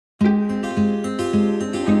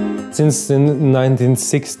Since the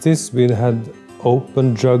 1960s, we had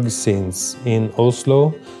open drug scenes in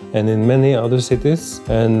Oslo and in many other cities.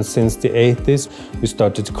 And since the 80s, we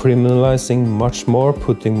started criminalizing much more,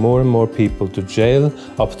 putting more and more people to jail,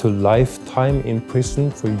 up to lifetime in prison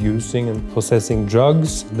for using and possessing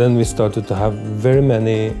drugs. Then we started to have very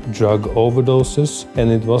many drug overdoses. And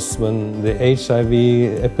it was when the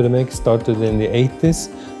HIV epidemic started in the 80s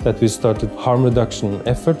that we started harm reduction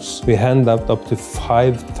efforts. We hand out up to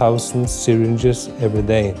 5,000 syringes every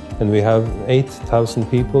day. And we have 8,000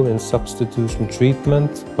 people in substitution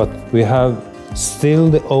treatment. But we have still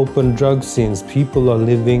the open drug scenes. People are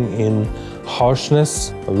living in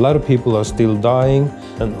harshness. A lot of people are still dying.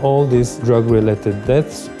 And all these drug-related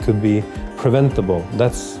deaths could be preventable.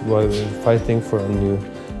 That's why we're fighting for a new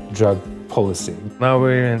drug policy. Now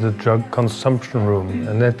we're in the drug consumption room,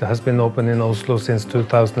 and that has been open in Oslo since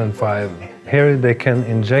 2005. Here they can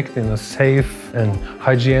inject in a safe and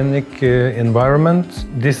hygienic environment.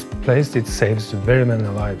 This place, it saves very many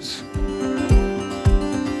lives.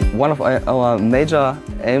 One of our major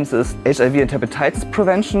aims is HIV and hepatitis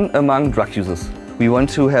prevention among drug users. We want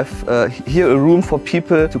to have here a room for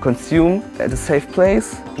people to consume at a safe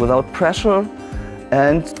place without pressure.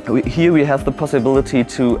 And here we have the possibility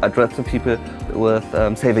to address the people with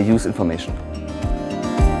safer use information.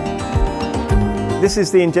 This is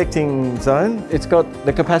the injecting zone. It's got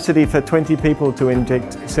the capacity for 20 people to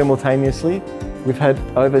inject simultaneously. We've had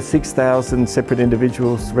over 6,000 separate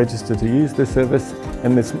individuals registered to use the service,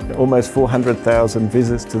 and there's almost 400,000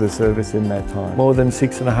 visits to the service in that time. More than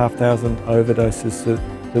 6,500 overdoses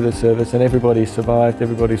to the service, and everybody's survived,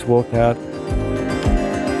 everybody's walked out.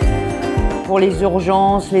 Pour les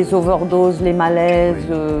urgences, les overdoses, les malaises,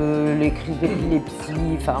 les crises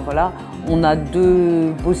d'épilepsie, enfin voilà, on a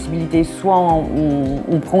deux possibilités. Soit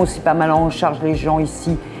on prend aussi pas mal en charge les gens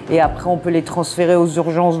ici et après on peut les transférer aux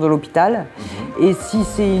urgences de l'hôpital. Et si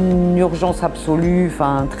c'est une urgence absolue,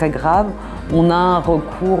 enfin très grave, on a un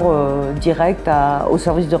recours direct au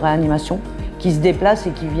service de réanimation qui se déplace et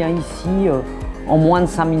qui vient ici en moins de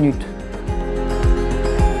 5 minutes.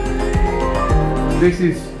 This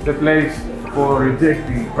is the place for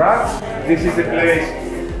injecting drugs. This is the place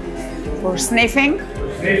for sniffing.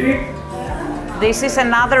 Sniffing. This is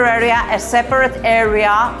another area, a separate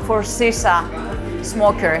area for shisha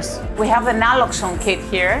smokers. We have the naloxone kit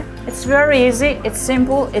here. It's very easy, it's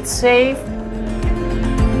simple, it's safe.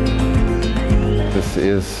 This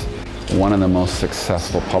is one of the most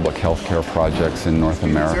successful public health care projects in North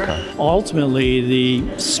America. Ultimately,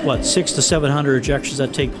 the 600 to 700 injections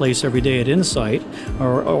that take place every day at InSite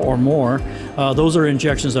or more, those are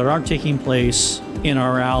injections that aren't taking place in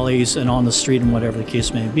our alleys and on the street and whatever the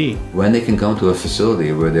case may be. When they can come to a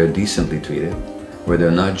facility where they're decently treated, where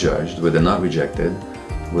they're not judged, where they're not rejected,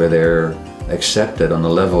 where they're accepted on the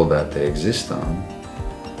level that they exist on,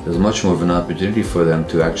 there's much more of an opportunity for them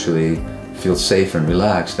to actually feel safe and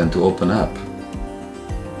relaxed and to open up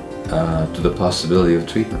to the possibility of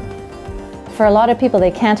treatment. For a lot of people,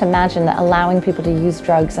 they can't imagine that allowing people to use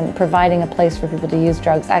drugs and providing a place for people to use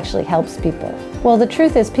drugs actually helps people. Well, the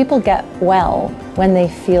truth is people get well when they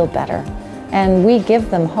feel better, and we give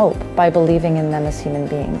them hope by believing in them as human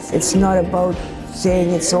beings. It's not about saying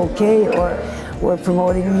it's okay or we're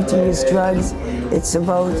promoting you to use drugs. It's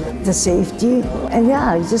about the safety and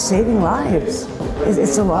yeah, just saving lives.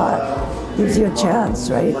 It's a lot. Gives you a chance,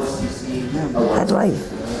 right, at life.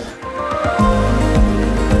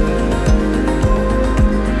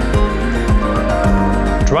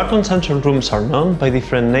 Drug consumption rooms are known by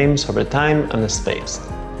different names over time and space,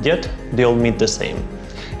 yet they all mean the same.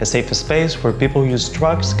 A safe space where people use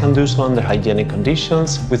drugs can do so under hygienic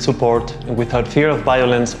conditions, with support and without fear of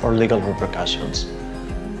violence or legal repercussions.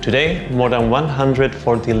 Today, more than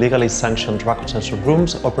 140 legally sanctioned drug consumption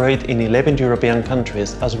rooms operate in 11 European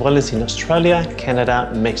countries, as well as in Australia,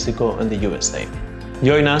 Canada, Mexico, and the USA.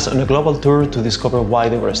 Join us on a global tour to discover why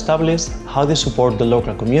they were established, how they support the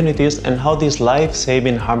local communities, and how these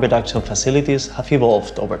life-saving harm reduction facilities have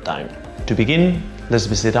evolved over time. To begin, let's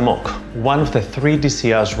visit AMOK, one of the 3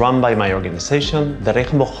 DCRs run by my organization, the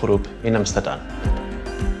Regenboog Group in Amsterdam.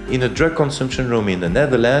 In a drug consumption room in the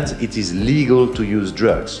Netherlands, it is legal to use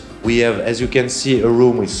drugs. We have, as you can see, a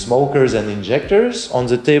room with smokers and injectors. On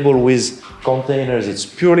the table with containers, it's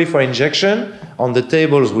purely for injection. On the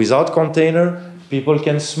tables without container, people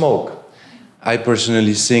can smoke. I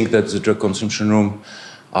personally think that the drug consumption room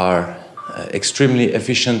are extremely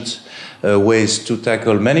efficient ways to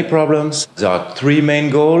tackle many problems. There are 3 main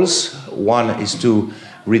goals. One is to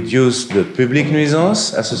reduce the public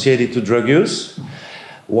nuisance associated to drug use.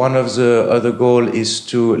 One of the other goals is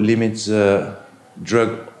to limit the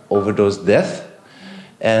drug overdose death.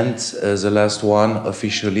 And the last one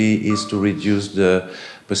officially is to reduce the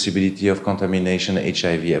possibility of contamination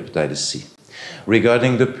HIV hepatitis C.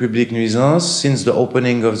 Regarding the public nuisance, since the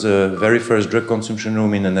opening of the very first drug consumption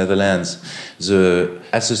room in the Netherlands, the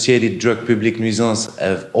associated drug public nuisance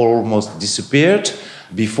have almost disappeared.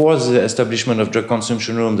 Before the establishment of drug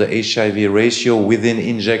consumption room, the HIV ratio within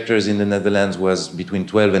injectors in the Netherlands was between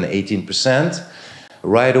 12 and 18%.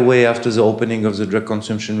 Right away after the opening of the drug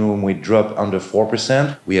consumption room, we dropped under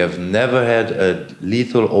 4%. We have never had a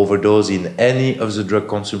lethal overdose in any of the drug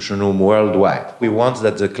consumption room worldwide. We want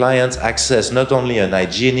that the clients access not only an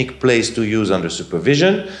hygienic place to use under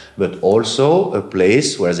supervision, but also a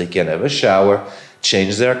place where they can have a shower,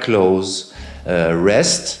 change their clothes,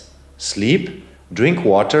 rest, sleep, drink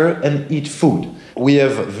water, and eat food. We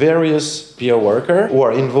have various peer workers who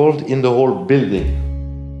are involved in the whole building.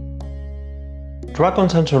 Drug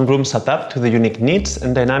consumption rooms adapt to the unique needs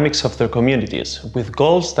and dynamics of their communities, with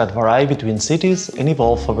goals that vary between cities and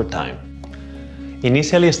evolve over time.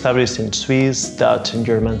 Initially established in Swiss, Dutch and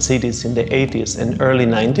German cities in the 80s and early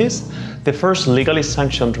 90s, the first legally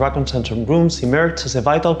sanctioned drug consumption rooms emerged as a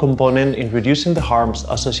vital component in reducing the harms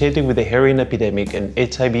associated with the heroin epidemic and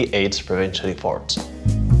HIV/AIDS prevention efforts.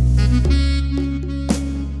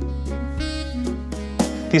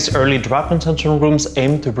 These early drug consumption rooms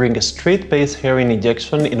aim to bring a street-based heroin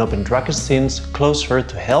injection in open drug scenes closer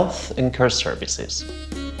to health and care services.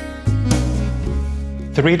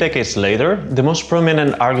 3 decades later, the most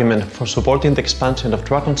prominent argument for supporting the expansion of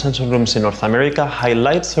drug consumption rooms in North America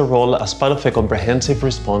highlights their role as part of a comprehensive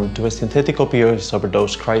response to a synthetic opioid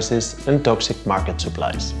overdose crisis and toxic market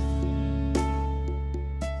supplies.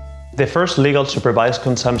 The first legal supervised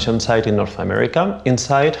consumption site in North America,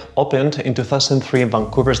 InSite, opened in 2003 in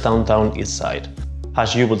Vancouver's downtown InSite.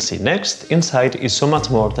 As you will see next, InSite is so much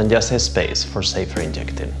more than just a space for safer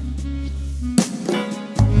injecting.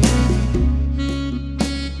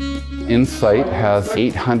 InSite has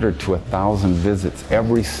 800 to 1,000 visits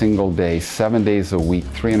every single day, 7 days a week,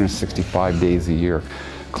 365 days a year.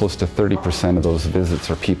 Close to 30% of those visits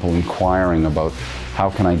are people inquiring about how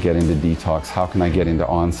can I get into detox, how can I get into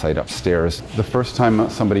on-site upstairs. The first time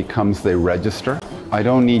somebody comes, they register. I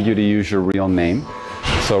don't need you to use your real name.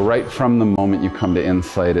 So right from the moment you come to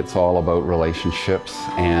InSite, it's all about relationships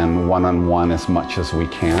and one-on-one as much as we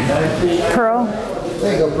can. Pearl.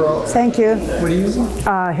 There you go, Pearl. Thank you. What are you using?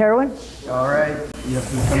 Heroin. All right. You have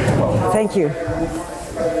to come as well. Thank you.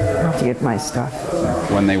 I have to get my stuff.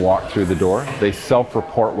 When they walk through the door, they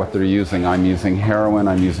self-report what they're using. I'm using heroin,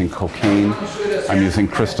 I'm using cocaine, I'm using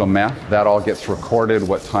crystal meth. That all gets recorded,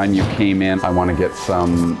 what time you came in. I want to get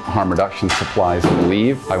some harm reduction supplies and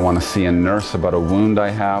leave. I want to see a nurse about a wound I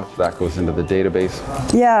have. That goes into the database.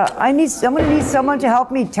 Yeah, I'm going to need someone to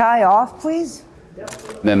help me tie off, please.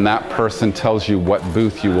 Then that person tells you what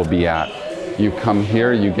booth you will be at. You come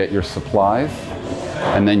here, you get your supplies,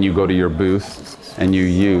 and then you go to your booth and you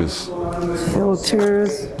use.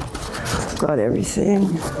 Filters, got everything.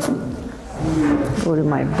 Go to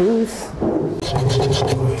my booth.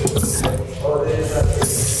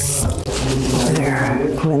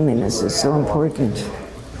 There, cleanliness is so important.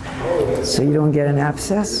 So you don't get an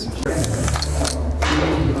abscess.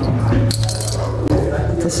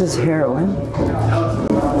 This is heroin.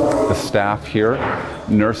 The staff here,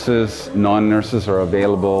 nurses, non-nurses are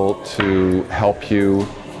available to help you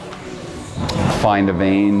find a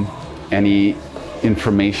vein, any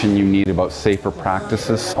information you need about safer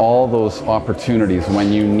practices. All those opportunities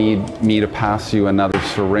when you need me to pass you another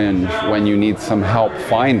syringe, when you need some help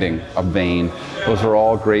finding a vein, those are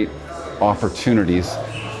all great opportunities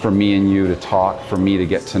for me and you to talk, for me to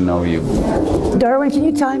get to know you. Darwin, can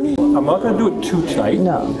you tie me? I'm not going to do it too tight.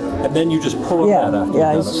 No. And then you just pull it out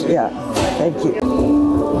after. Yeah, thank you.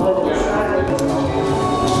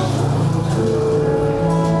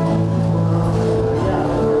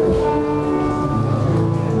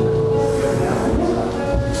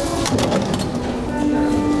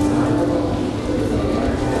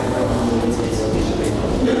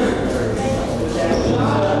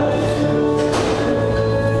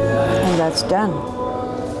 That's done.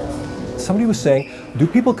 Somebody was saying, do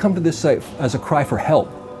people come to this site as a cry for help?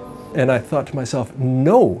 And I thought to myself,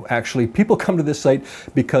 no, actually, people come to this site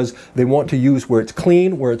because they want to use where it's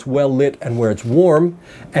clean, where it's well lit, and where it's warm.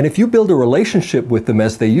 And if you build a relationship with them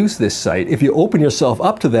as they use this site, if you open yourself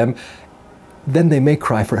up to them, then they may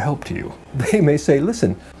cry for help to you. They may say,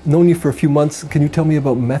 listen, known you for a few months, can you tell me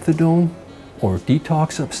about methadone or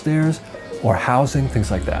detox upstairs or housing,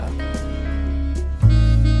 things like that.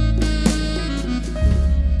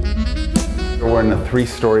 We're in a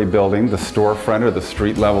 3-story building. The storefront or the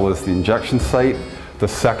street level is the injection site. The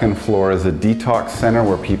second floor is a detox center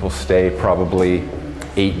where people stay probably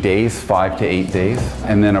 8 days, 5 to 8 days.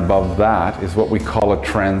 And then above that is what we call a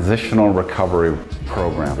transitional recovery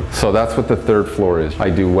program. So that's what the third floor is. I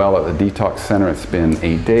do well at the detox center. It's been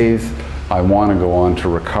 8 days. I want to go on to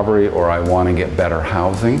recovery, or I want to get better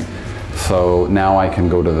housing. So now I can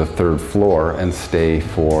go to the third floor and stay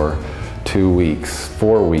for 2 weeks,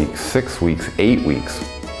 4 weeks, 6 weeks, 8 weeks.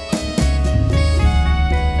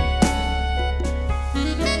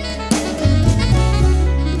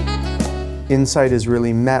 InSite has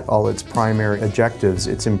really met all its primary objectives.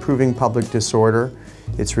 It's improving public disorder,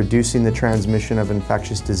 it's reducing the transmission of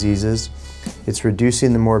infectious diseases, it's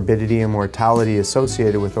reducing the morbidity and mortality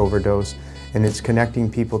associated with overdose, and it's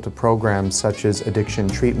connecting people to programs such as addiction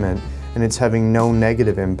treatment, and it's having no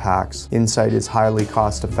negative impacts. InSite is highly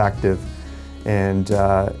cost effective and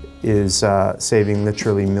is saving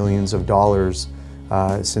literally millions of dollars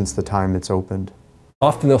since the time it's opened.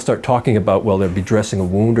 Often they'll start talking about, well, they'll be dressing a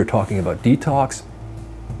wound or talking about detox,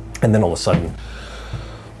 and then all of a sudden,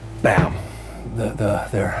 bam,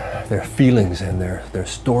 their feelings and their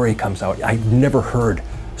story comes out. I've never heard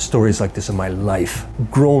stories like this in my life.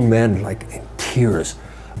 Grown men like in tears,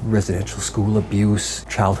 residential school abuse,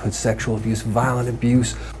 childhood sexual abuse, violent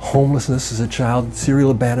abuse, homelessness as a child, serial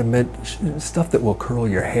abandonment, stuff that will curl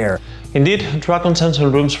your hair. Indeed, drug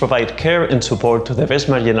consumption rooms provide care and support to the best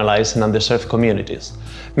marginalized and underserved communities.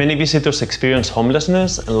 Many visitors experience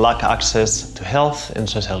homelessness and lack access to health and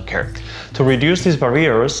social care. To reduce these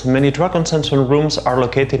barriers, many drug consumption rooms are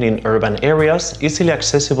located in urban areas, easily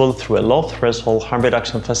accessible through a low-threshold harm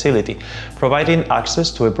reduction facility, providing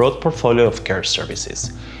access to a broad portfolio of care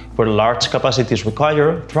services. Where large capacities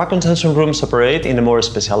require, drug consumption rooms operate in a more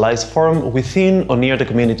specialized form within or near the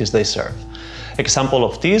communities they serve.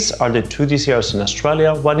 Examples of these are the 2 DCRs in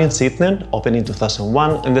Australia, one in Sydney, opened in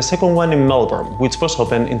 2001, and the second one in Melbourne, which was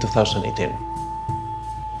opened in 2018.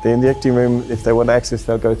 The injecting room, if they want access,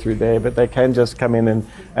 they'll go through there, but they can just come in and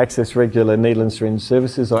access regular needle and syringe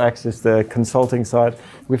services or access the consulting side.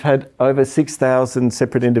 We've had over 6,000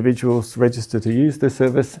 separate individuals register to use the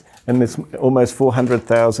service, and there's almost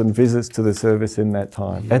 400,000 visits to the service in that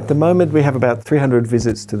time. At the moment, we have about 300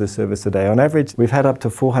 visits to the service a day. On average, we've had up to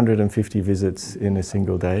 450 visits in a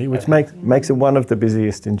single day, which makes it one of the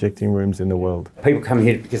busiest injecting rooms in the world. People come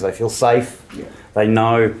here because they feel safe, they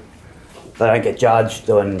know they don't get judged,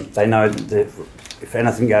 and they know that if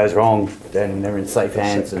anything goes wrong, then they're in safe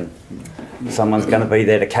hands and someone's going to be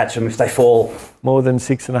there to catch them if they fall. More than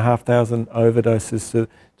 6,500 overdoses to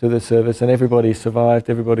the service, and everybody's survived,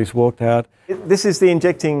 everybody's walked out. This is the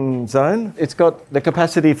injecting zone. It's got the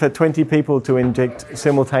capacity for 20 people to inject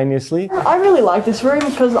simultaneously. I really like this room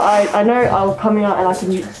because I know I'll come out and I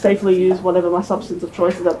can safely use whatever my substance of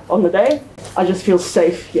choice is on the day. I just feel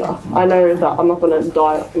safe here. I know that I'm not going to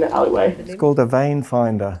die in the alleyway. It's called a vein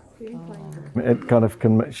finder. It kind of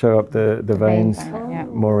can show up the veins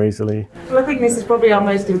more easily. Well, I think this is probably our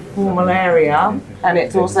most informal area, and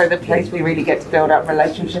it's also the place we really get to build up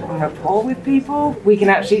relationship and rapport with people. We can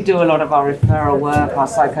actually do a lot of our referral work, our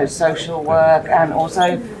psychosocial work, and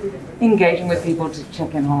also engaging with people to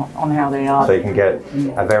check in on how they are. So you can get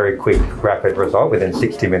a very quick, rapid result within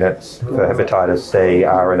 60 minutes for hepatitis C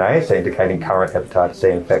RNA, so indicating current hepatitis C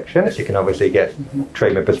infection. You can obviously get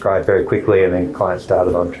treatment prescribed very quickly, and then clients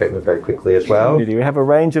started on treatment very quickly as well. We have a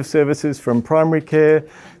range of services from primary care,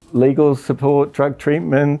 legal support, drug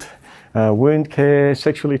treatment, wound care,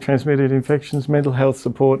 sexually transmitted infections, mental health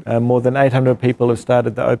support. More than 800 people have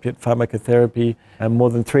started the opiate pharmacotherapy, and more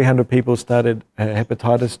than 300 people started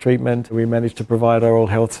hepatitis treatment. We managed to provide oral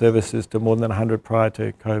health services to more than 100 prior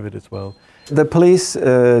to COVID as well. The police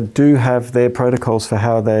do have their protocols for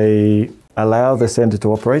how they allow the centre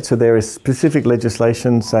to operate. So there is specific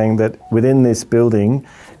legislation saying that within this building,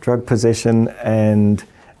 drug possession and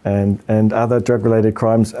other drug-related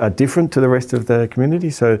crimes are different to the rest of the community.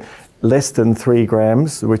 So less than 3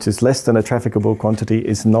 grams, which is less than a trafficable quantity,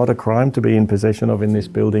 is not a crime to be in possession of in this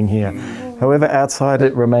building here. However, outside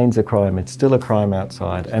it remains a crime. It's still a crime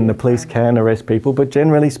outside, and the police can arrest people, but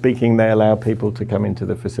generally speaking, they allow people to come into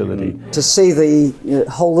the facility. To see the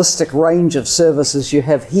holistic range of services you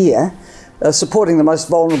have here, supporting the most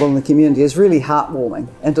vulnerable in the community, is really heartwarming.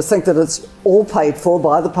 And to think that it's all paid for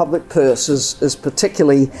by the public purse is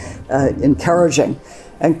particularly encouraging.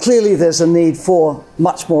 And clearly there's a need for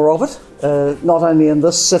much more of it, not only in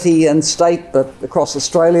this city and state, but across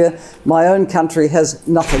Australia. My own country has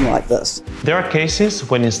nothing like this. There are cases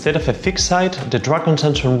when instead of a fixed site, the drug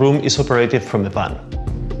consumption room is operated from a van.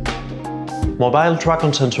 Mobile drug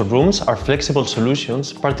and sensor rooms are flexible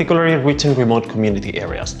solutions, particularly reaching remote community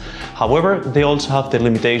areas. However, they also have their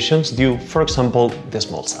limitations due, for example, the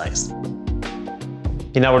small size.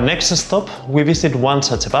 In our next stop, we visit one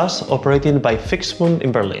such a bus operated by Fixbund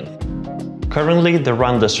in Berlin. Currently, they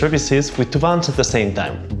run the services with two vans at the same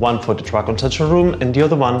time, one for the drug and sensor room and the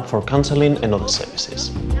other one for counseling and other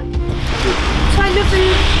services. 2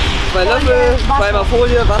 Löffel. 2 Löffel, zweimal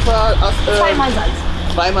Folie, Wasser, Zweimal Salz.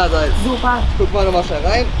 Zweimal Salz. Super. Guck mal nochmal schnell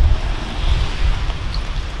rein.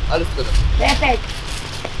 Alles drin. Perfekt.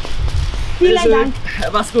 Vielen Dank.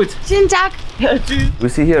 Mach's gut. Schönen Tag. We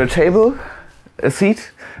see here a table, a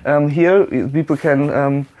seat. Here people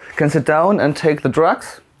can sit down and take the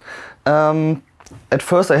drugs. At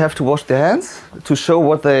first they have to wash their hands to show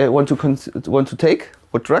what they want to take,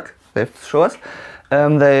 what drug they have to show us.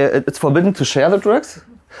 It's forbidden to share the drugs,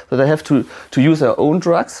 so they have to use their own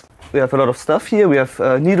drugs. We have a lot of stuff here. We have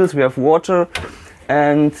needles, we have water,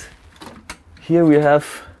 and here we have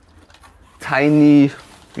tiny,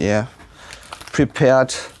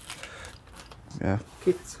 prepared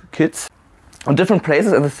kits. On different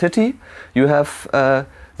places in the city, you have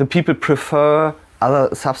the people prefer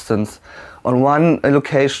other substance. On one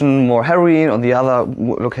location more heroin, on the other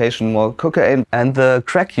location more cocaine. And the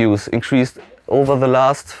crack use increased over the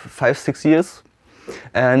last 5-6 years.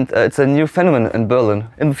 And it's a new phenomenon in Berlin.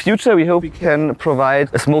 In the future we hope we can provide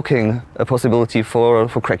a smoking possibility for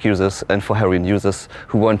crack users and for heroin users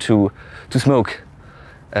who want to smoke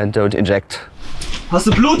and don't inject. Hast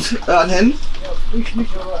du Blut an Händen? Ja,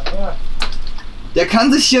 nicht, aber ja. Der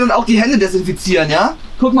kann sich hier dann auch die Hände desinfizieren, ja?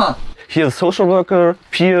 Guck mal. Here a social worker,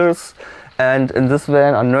 peers, and in this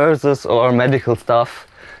van are nurses or medical staff.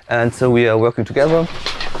 And so we are working together.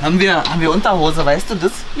 Haben wir Unterhose, weißt du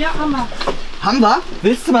das? Ja, haben wir. Haben wir?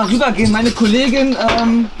 Willst du mal rübergehen? Meine Kollegin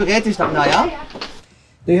berät dich dann da, ja?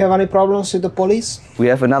 Do you have any problems with the police?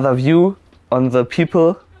 We have another view on the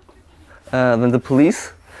people than the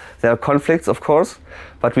police. There are conflicts, of course,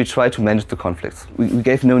 but we try to manage the conflicts. We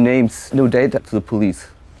gave no names, no data to the police.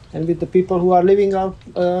 And with the people who are living out,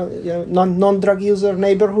 non-drug user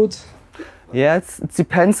neighborhood? Yeah, it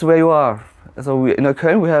depends where you are. So in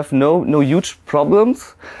Köln we have no huge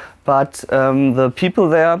problems, but the people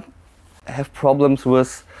there have problems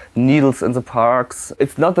with needles in the parks.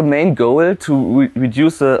 It's not the main goal to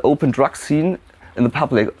reduce the open drug scene in the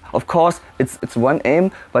public. Of course, it's one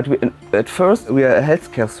aim, but at first we are a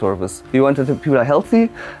healthcare service. We want that the people are healthy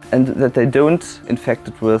and that they don't infect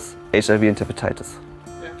it with HIV and hepatitis.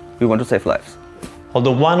 We want to save lives.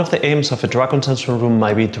 Although one of the aims of a drug and sensor room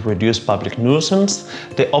might be to reduce public nuisance,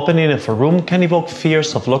 the opening of a room can evoke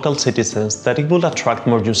fears of local citizens that it will attract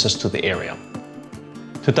more users to the area.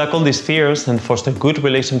 To tackle these fears and foster good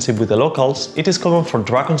relationship with the locals, it is common for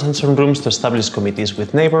drug and sensor rooms to establish committees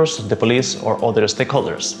with neighbors, the police or other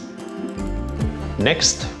stakeholders.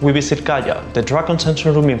 Next, we visit Gaia, the drug and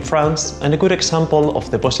sensor room in France, and a good example of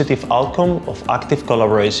the positive outcome of active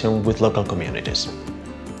collaboration with local communities.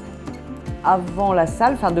 Avant la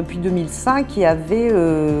salle, depuis 2005, il y avait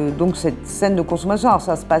donc cette scène de consommation. Alors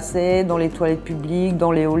ça se passait dans les toilettes publiques,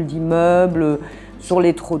 dans les halls d'immeubles, sur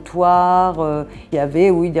les trottoirs. Il y avait,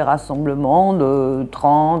 oui, des rassemblements de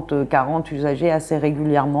 30, 40 usagers assez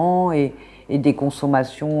régulièrement et des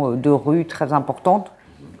consommations de rue très importantes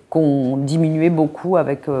qu'on diminuait beaucoup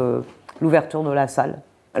avec l'ouverture de la salle.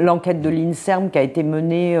 L'enquête de l'INSERM qui a été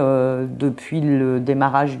menée depuis le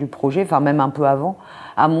démarrage du projet, enfin même un peu avant,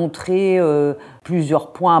 a montré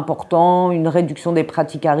plusieurs points importants, une réduction des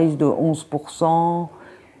pratiques à risque de 11%,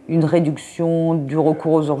 une réduction du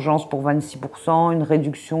recours aux urgences pour 26%, une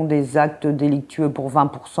réduction des actes délictueux pour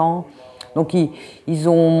 20%. Donc ils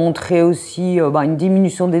ont montré aussi une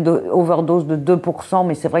diminution des overdoses de 2%,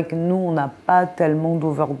 mais c'est vrai que nous, on n'a pas tellement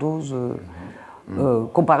d'overdoses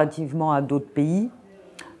comparativement à d'autres pays.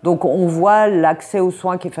 Donc on voit l'accès aux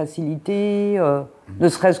soins qui est facilité, ne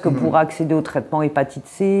serait-ce que pour accéder au traitement hépatite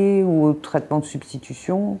C ou au traitement de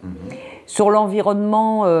substitution. Sur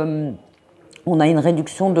l'environnement, on a une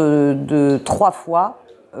réduction de 3 fois,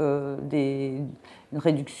 une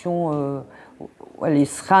réduction, les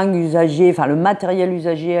seringues usagées, enfin le matériel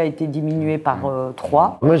usagé a été diminué par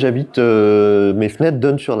 3. Moi j'habite, mes fenêtres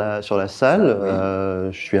donnent sur la salle,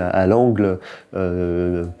 je suis à l'angle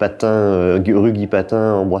rue Guy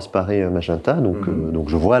Patin, Ambroise Paré, Magenta, donc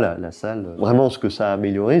je vois la salle. Vraiment ce que ça a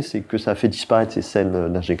amélioré, c'est que ça a fait disparaître ces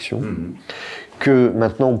scènes d'injection. Que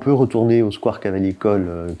maintenant on peut retourner au square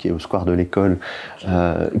Cavalier-École, qui est au square de l'école,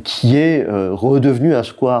 qui est redevenu un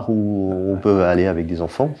square où on peut aller avec des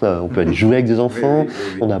enfants, on peut aller jouer avec des enfants,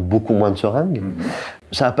 on a beaucoup moins de seringues.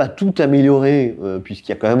 ça n'a pas tout amélioré, puisqu'il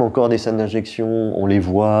y a quand même encore des scènes d'injection, on les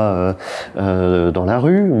voit dans la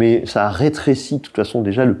rue, mais ça a rétréci de toute façon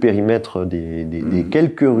déjà le périmètre des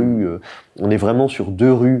quelques rues. On est vraiment sur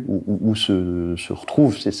 2 rues où se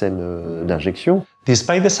retrouvent ces scènes d'injection.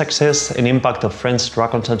 Despite the success and impact of French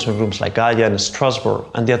drug consumption rooms like Gaia and Strasbourg,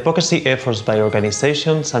 and the advocacy efforts by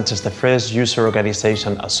organizations such as the French user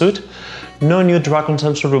organization ASUD, no new drug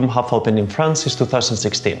consumption rooms have opened in France since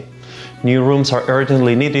 2016. New rooms are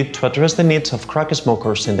urgently needed to address the needs of crack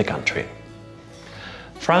smokers in the country.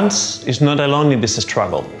 France is not alone in this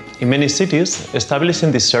struggle. In many cities,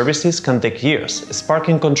 establishing these services can take years,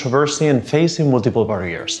 sparking controversy and facing multiple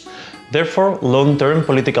barriers. Therefore, long-term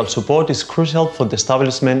political support is crucial for the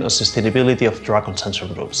establishment and sustainability of drug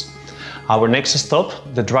consumption rooms. Our next stop,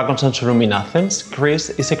 the drug consumption room in Athens,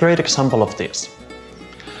 Greece, is a great example of this.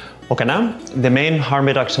 Okana, the main harm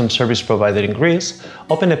reduction service provider in Greece,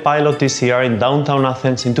 opened a pilot DCR in downtown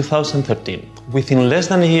Athens in 2013. Within less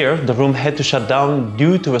than a year, the room had to shut down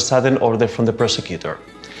due to a sudden order from the prosecutor.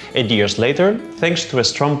 8 years later, thanks to a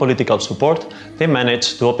strong political support, they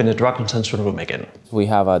managed to open a drug consumption room again. We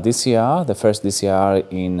have a DCR, the first DCR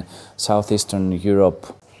in southeastern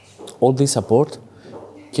Europe. All this support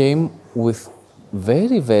came with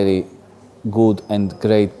very, very good and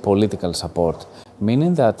great political support,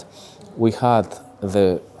 meaning that we had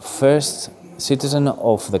the first citizen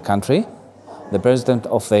of the country, the president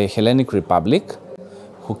of the Hellenic Republic,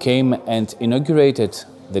 who came and inaugurated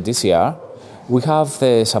the DCR. We have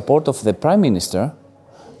the support of the Prime Minister.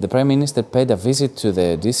 The Prime Minister paid a visit to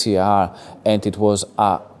the DCR, and it was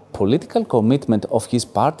a political commitment of his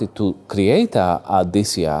party to create a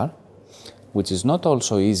DCR, which is not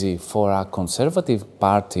also easy for a conservative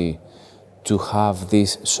party to have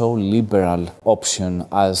this so liberal option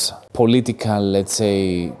as political, let's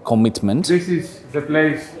say, commitment. This is the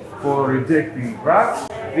place for rejecting drugs.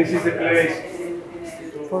 This is the place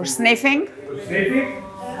for sniffing.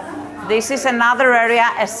 This is another area,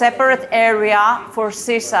 a separate area for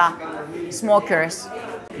shisha smokers.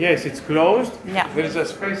 Yes, it's closed. Yeah. There is a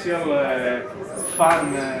special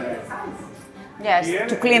fan yes, here.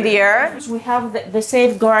 To clean the air. We have the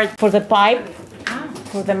safeguard for the pipe,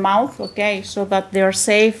 for the mouth, okay, so that they are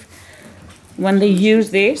safe when they use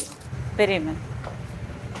this. Περίμενε.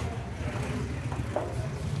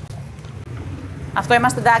 Αυτό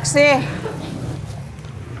είμαστε εντάξει.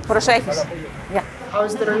 Προσέχεις. Yeah. How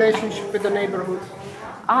is the relationship with the neighborhood?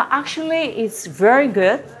 Actually, it's very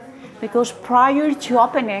good because prior to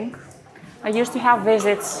opening, I used to have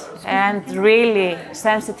visits and really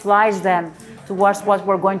sensitize them towards what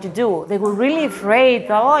we're going to do. They were really afraid,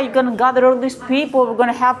 oh, you're going to gather all these people, we're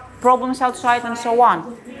going to have problems outside and so on.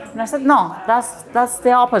 And I said, no, that's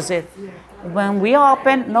the opposite. When we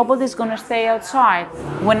open, nobody's going to stay outside.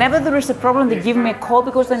 Whenever there is a problem, they give me a call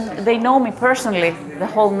because they know me personally, the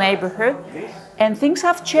whole neighborhood. And things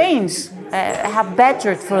have changed, have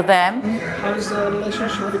bettered for them. How is the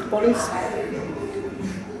relationship with police?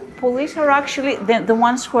 Police are actually, the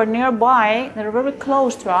ones who are nearby, they're very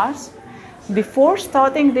close to us. Before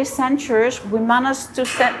starting these centers, we managed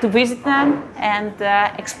to visit them and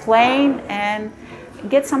explain and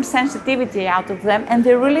get some sensitivity out of them, and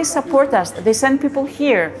they really support us. They send people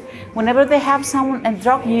here. Whenever they have someone, a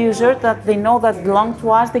drug user that they know that belongs to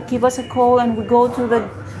us, they give us a call and we go to the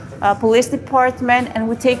police department and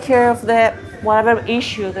we take care of the whatever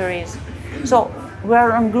issue there is. So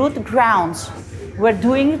we're on good grounds. We're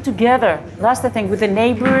doing it together. That's the thing, with the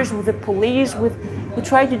neighbors, with the police, we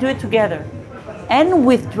try to do it together. And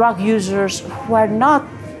with drug users who are not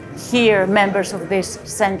here members of this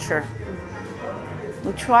center.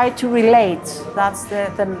 We try to relate. That's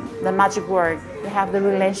the magic word. We have the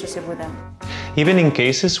relationship with them. Even in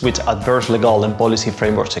cases which adverse legal and policy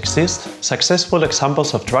frameworks exist, successful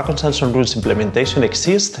examples of drug consumption rules implementation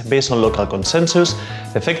exist based on local consensus,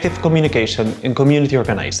 effective communication, and community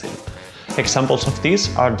organizing. Examples of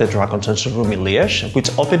these are the drug consumption room in Liège, which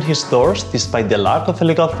opened its doors despite the lack of a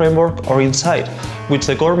legal framework, or InSite, which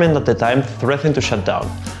the government at the time threatened to shut down,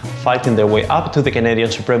 fighting their way up to the Canadian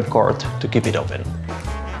Supreme Court to keep it open.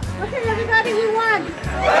 Okay, everybody, we won!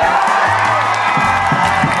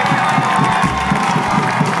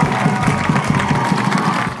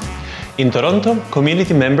 In Toronto,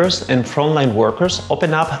 community members and frontline workers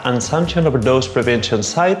open up unsanctioned overdose prevention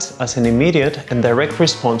sites as an immediate and direct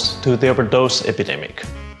response to the overdose epidemic.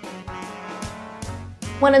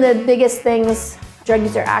 One of the biggest things drug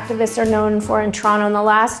user activists are known for in Toronto in the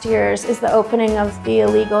last years is the opening of the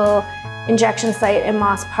illegal injection site in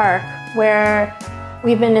Moss Park, where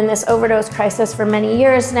we've been in this overdose crisis for many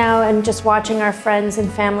years now, and just watching our friends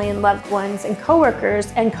and family and loved ones and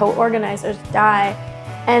co-workers and co-organizers die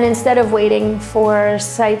And instead of waiting for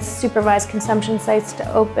sites, supervised consumption sites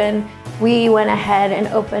to open, we went ahead and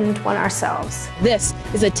opened one ourselves. This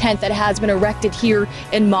is a tent that has been erected here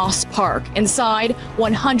in Moss Park. Inside,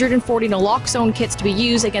 140 naloxone kits to be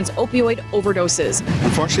used against opioid overdoses.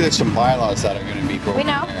 Unfortunately, there's some bylaws that are going to be broken.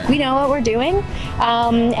 We know what we're doing,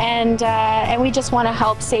 and we just want to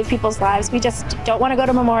help save people's lives. We just don't want to go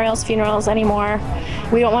to memorials, funerals anymore.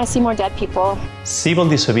 We don't want to see more dead people. Civil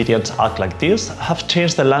disobedience acts like this have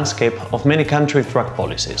changed the landscape of many countries' drug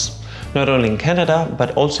policies, not only in Canada,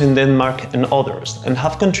 but also in Denmark and others, and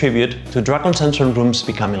have contributed to drug consumption rooms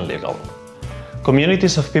becoming legal.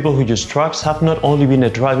 Communities of people who use drugs have not only been a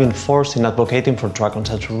driving force in advocating for drug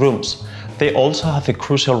consumption rooms, they also have a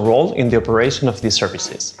crucial role in the operation of these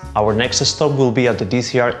services. Our next stop will be at the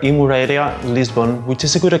DCR in Moreira, Lisbon, which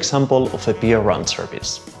is a good example of a peer-run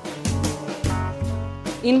service.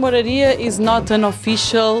 In Moreira is not an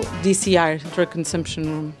official DCR, drug consumption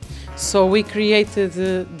room. So we created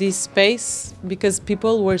this space because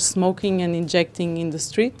people were smoking and injecting in the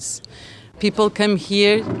streets. People come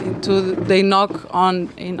here, they knock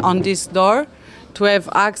on this door to have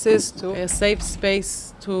access to a safe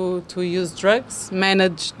space to use drugs,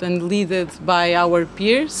 managed and led by our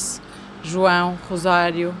peers, João,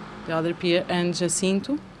 Rosário, the other peer, and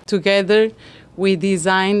Jacinto. Together we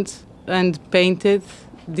designed and painted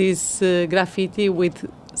this graffiti with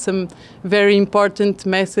some very important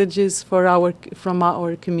messages from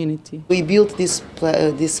our community. We built this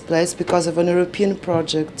place because of an European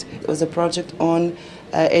project. It was a project on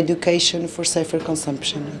education for safer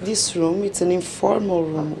consumption. This room, it's an informal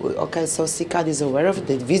room. Okay, so CICAD is aware of it.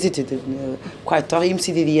 They visited it quite often.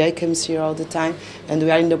 MCDDA comes here all the time, and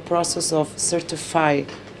we are in the process of certifying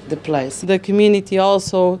the place. The community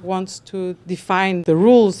also wants to define the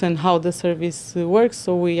rules and how the service works,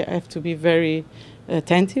 so we have to be very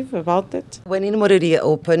attentive about it. When In Moreira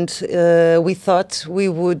opened, we thought we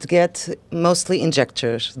would get mostly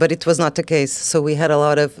injectors, but it was not the case. So we had a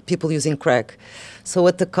lot of people using crack. So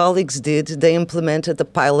what the colleagues did, they implemented a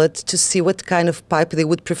pilot to see what kind of pipe they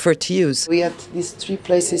would prefer to use. We had these 3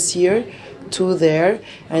 places here, 2 there,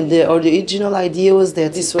 and the original idea was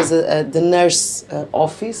that this was the nurse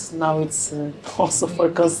office. Now it's also for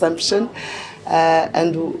consumption,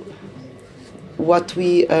 and what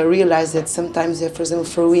we realized that sometimes, for example,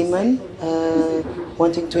 for women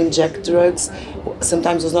wanting to inject drugs,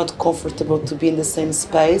 sometimes it's not comfortable to be in the same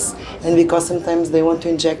space, and because sometimes they want to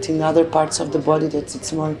inject in other parts of the body that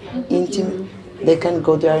it's more intimate, they can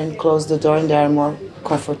go there and close the door and they are more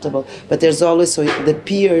comfortable. But there's always, so the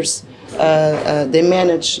peers, they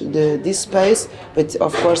manage this space, but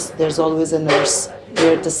of course there's always a nurse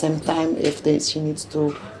here at the same time if she needs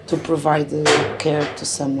to provide care to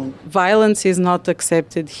someone. Violence is not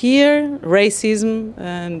accepted here, racism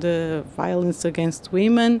and violence against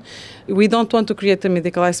women. We don't want to create a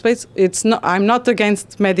medicalized space. I'm not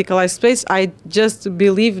against medicalized space. I just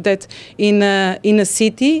believe that in a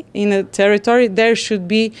city, in a territory, there should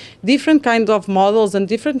be different kind of models and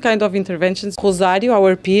different kind of interventions. Rosário,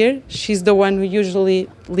 our peer, she's the one who usually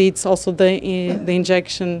leads also the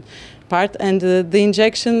injection part, and the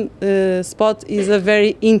injection spot is a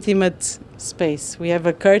very intimate space. We have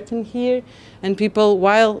a curtain here, and people,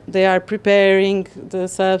 while they are preparing the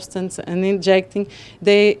substance and injecting,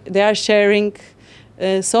 they are sharing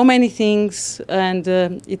so many things, and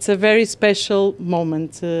it's a very special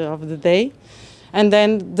moment of the day. And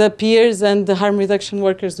then the peers and the harm reduction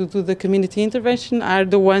workers who do the community intervention are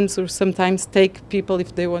the ones who sometimes take people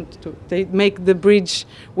if they want to. They make the bridge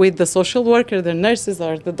with the social worker, the nurses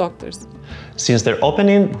or the doctors. Since their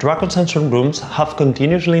opening, drug consumption rooms have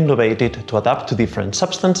continuously innovated to adapt to different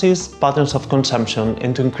substances, patterns of consumption,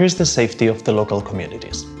 and to increase the safety of the local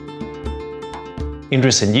communities. In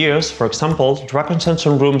recent years, for example, drug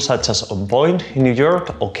consumption rooms such as On Point in New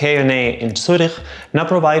York or K&A in Zurich now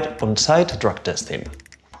provide on-site drug testing.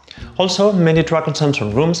 Also, many drug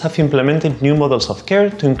consumption rooms have implemented new models of care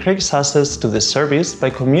to increase access to the service by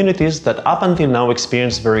communities that up until now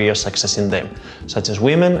experience barriers accessing them, such as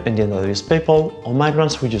women and gender-diverse people or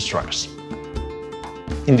migrants who use drugs.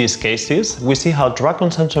 In these cases, we see how drug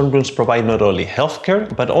consumption rooms provide not only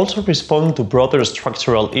healthcare, but also respond to broader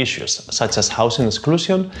structural issues, such as housing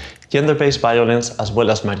exclusion, gender-based violence, as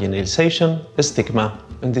well as marginalization, stigma,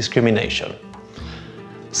 and discrimination.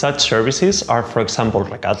 Such services are, for example,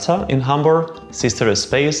 Recatza in Hamburg, Sister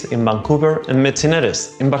Space in Vancouver, and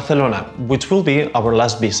Medicineres in Barcelona, which will be our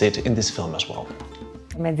last visit in this film as well.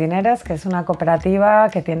 Medicineres, que es una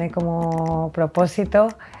cooperativa que tiene como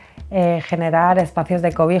propósito generar espacios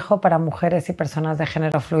de cobijo para mujeres y personas de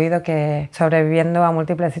género fluido que sobreviviendo a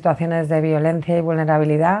múltiples situaciones de violencia y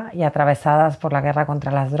vulnerabilidad y atravesadas por la guerra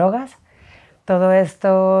contra las drogas. Todo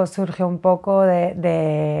esto surge un poco a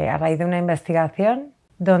raíz de una investigación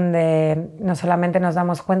donde no solamente nos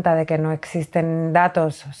damos cuenta de que no existen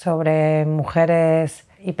datos sobre mujeres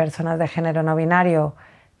y personas de género no binario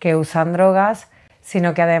que usan drogas,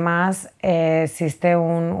 sino que además existe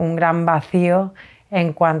un gran vacío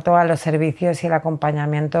en cuanto a los servicios y el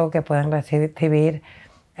acompañamiento que pueden recibir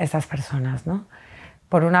estas personas, ¿no?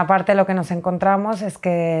 Por una parte, lo que nos encontramos es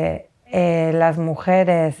que las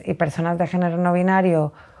mujeres y personas de género no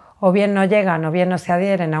binario o bien no llegan o bien no se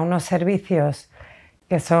adhieren a unos servicios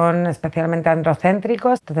que son especialmente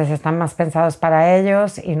androcéntricos, entonces están más pensados para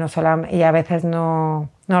ellos y a veces no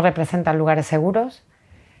representan lugares seguros.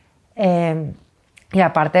 Y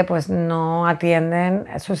aparte, pues no atienden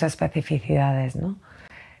sus especificidades, ¿no?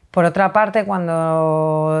 Por otra parte,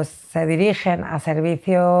 cuando se dirigen a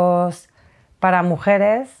servicios para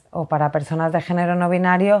mujeres o para personas de género no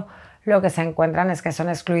binario, lo que se encuentran es que son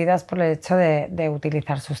excluidas por el hecho de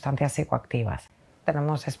utilizar sustancias psicoactivas.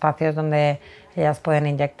 Tenemos espacios donde ellas pueden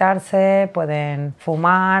inyectarse, pueden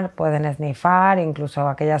fumar, pueden esnifar, incluso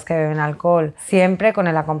aquellas que beben alcohol, siempre con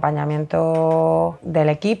el acompañamiento del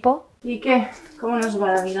equipo. ¿Y qué? ¿Cómo nos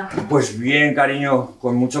va la vida? Pues bien, cariño,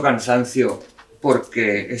 con mucho cansancio,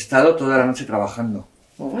 porque he estado toda la noche trabajando.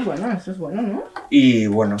 Oh, bueno, eso es bueno, ¿no? Y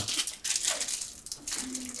bueno.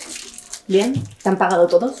 Bien, ¿te han pagado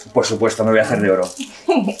todos? Por supuesto, me voy a hacer de oro.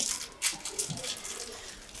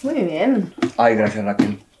 Muy bien. Ay, gracias,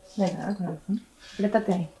 Raquel. De nada, corazón.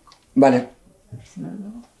 Apriétate ahí. Vale.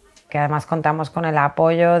 Que además contamos con el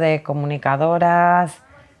apoyo de comunicadoras,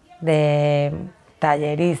 de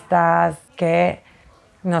talleristas, que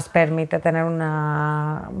nos permite tener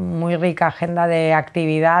una muy rica agenda de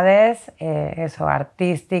actividades,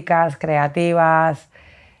 artísticas, creativas,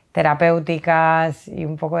 terapéuticas y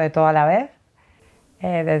un poco de todo a la vez,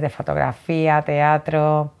 desde fotografía,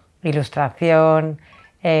 teatro, ilustración,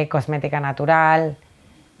 cosmética natural,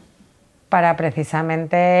 para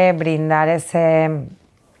precisamente brindar esas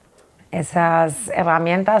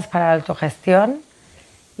herramientas para la autogestión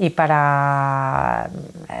y para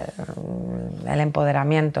el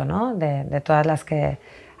empoderamiento, ¿no? de todas las que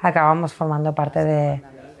acabamos formando parte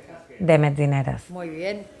de Medicineras. Muy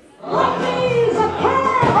bien.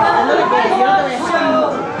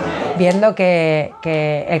 Viendo que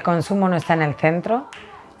el consumo no está en el centro,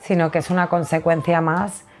 sino que es una consecuencia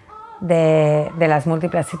más de las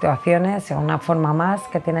múltiples situaciones, o una forma más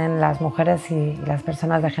que tienen las mujeres y las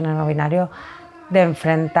personas de género no binario de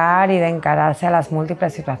enfrentar y de encararse a las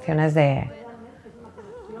múltiples situaciones de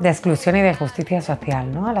exclusión y de injusticia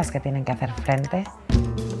social, ¿no? A las que tienen que hacer frente.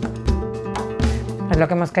 Pues lo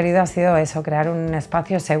que hemos querido ha sido eso, crear un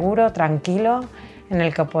espacio seguro, tranquilo, en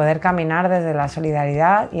el que poder caminar desde la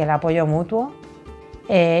solidaridad y el apoyo mutuo.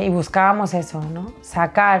 Y buscábamos eso, ¿no?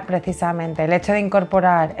 Sacar precisamente el hecho de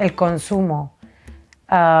incorporar el consumo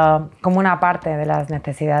como una parte de las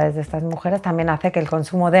necesidades de estas mujeres, también hace que el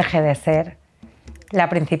consumo deje de ser la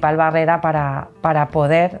principal barrera para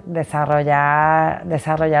poder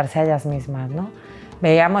desarrollarse a ellas mismas, ¿no?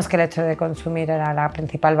 Veíamos que el hecho de consumir era la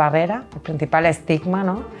principal barrera, el principal estigma,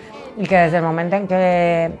 ¿no? Y que desde el momento en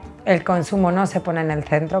que el consumo no se pone en el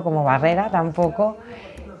centro como barrera tampoco,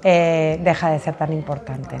 deja de ser tan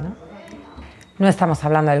importante, ¿no? No estamos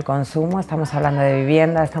hablando del consumo, estamos hablando de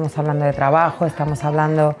vivienda, estamos hablando de trabajo, estamos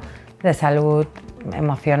hablando de salud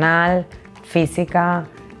emocional, física,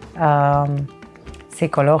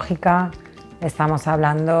 psicológica. Estamos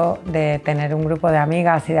hablando de tener un grupo de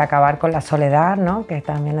amigas y de acabar con la soledad, ¿no? Que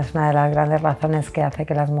también es una de las grandes razones que hace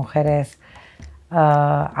que las mujeres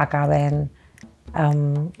acaben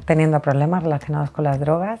teniendo problemas relacionados con las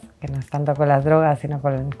drogas, que no es tanto con las drogas, sino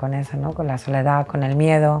con eso, ¿no? Con la soledad, con el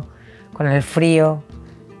miedo, con el frío,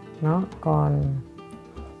 ¿no? con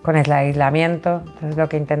el aislamiento. Entonces lo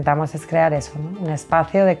que intentamos es crear eso, ¿no? Un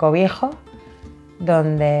espacio de cobijo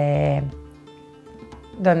donde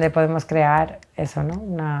podemos crear eso, ¿no?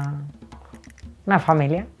 Una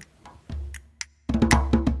familia.